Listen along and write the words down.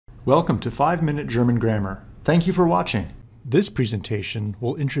Welcome to 5-Minute German Grammar. Thank you for watching. This presentation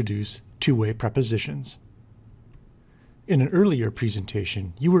will introduce two-way prepositions. In an earlier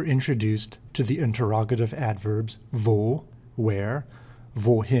presentation, you were introduced to the interrogative adverbs wo, where,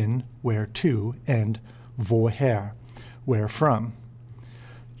 wohin, where to, and woher, where from.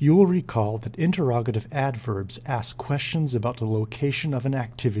 You will recall that interrogative adverbs ask questions about the location of an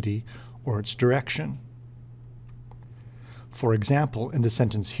activity or its direction. For example, in the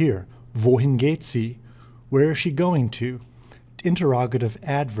sentence here, wohin geht sie? Where is she going to? The interrogative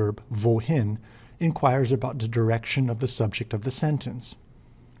adverb wohin inquires about the direction of the subject of the sentence.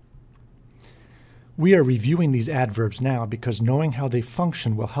 We are reviewing these adverbs now because knowing how they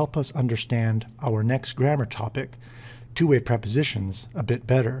function will help us understand our next grammar topic, two-way prepositions, a bit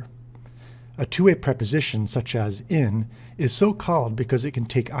better. A two-way preposition, such as in, is so called because it can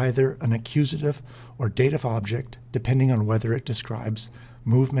take either an accusative or dative object, depending on whether it describes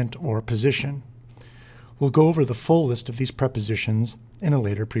movement or position. We'll go over the full list of these prepositions in a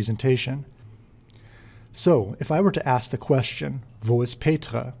later presentation. So, if I were to ask the question, wo ist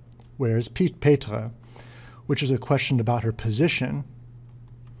Petra? Where is Petra? Which is a question about her position,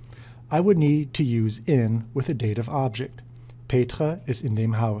 I would need to use in with a dative object. Petra is in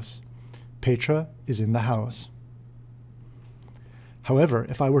dem Haus. Petra is in the house. However,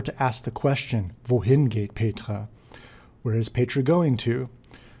 if I were to ask the question, wohin geht Petra? Where is Petra going to?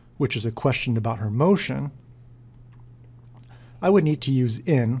 Which is a question about her motion, I would need to use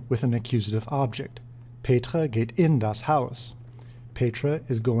in with an accusative object. Petra geht in das Haus. Petra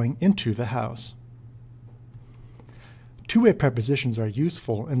is going into the house. Two-way prepositions are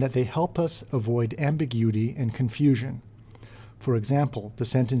useful in that they help us avoid ambiguity and confusion. For example, the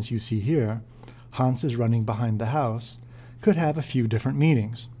sentence you see here, Hans is running behind the house, could have a few different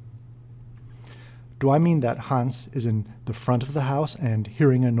meanings. Do I mean that Hans is in the front of the house and,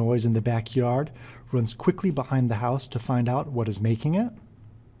 hearing a noise in the backyard, runs quickly behind the house to find out what is making it?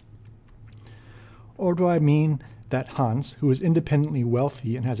 Or do I mean that Hans, who is independently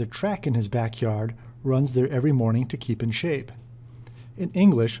wealthy and has a track in his backyard, runs there every morning to keep in shape? In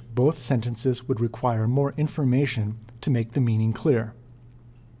English, both sentences would require more information to make the meaning clear.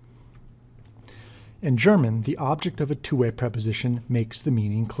 In German, the object of a two-way preposition makes the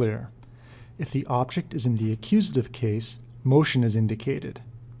meaning clear. If the object is in the accusative case, motion is indicated.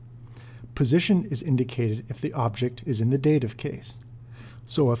 Position is indicated if the object is in the dative case.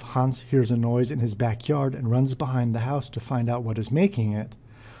 So if Hans hears a noise in his backyard and runs behind the house to find out what is making it,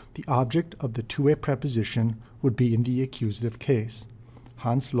 the object of the two-way preposition would be in the accusative case.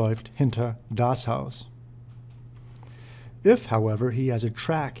 Hans läuft hinter das Haus. If, however, he has a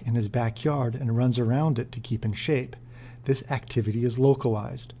track in his backyard and runs around it to keep in shape, this activity is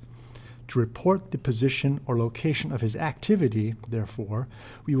localized. To report the position or location of his activity, therefore,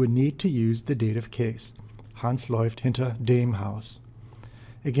 we would need to use the dative case. Hans läuft hinter dem Haus.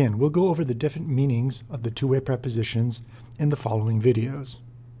 Again, we'll go over the different meanings of the two-way prepositions in the following videos.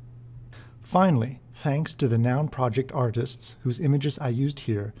 Finally, thanks to the Noun Project artists whose images I used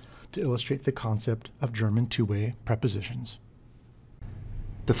here to illustrate the concept of German two-way prepositions.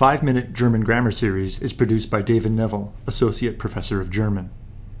 The 5-Minute German Grammar Series is produced by David Neville, Associate Professor of German.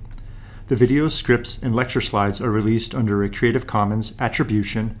 The videos, scripts, and lecture slides are released under a Creative Commons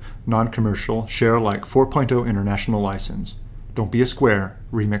Attribution, Non-Commercial, Share Alike 4.0 International License. Don't be a square,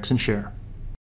 remix and share.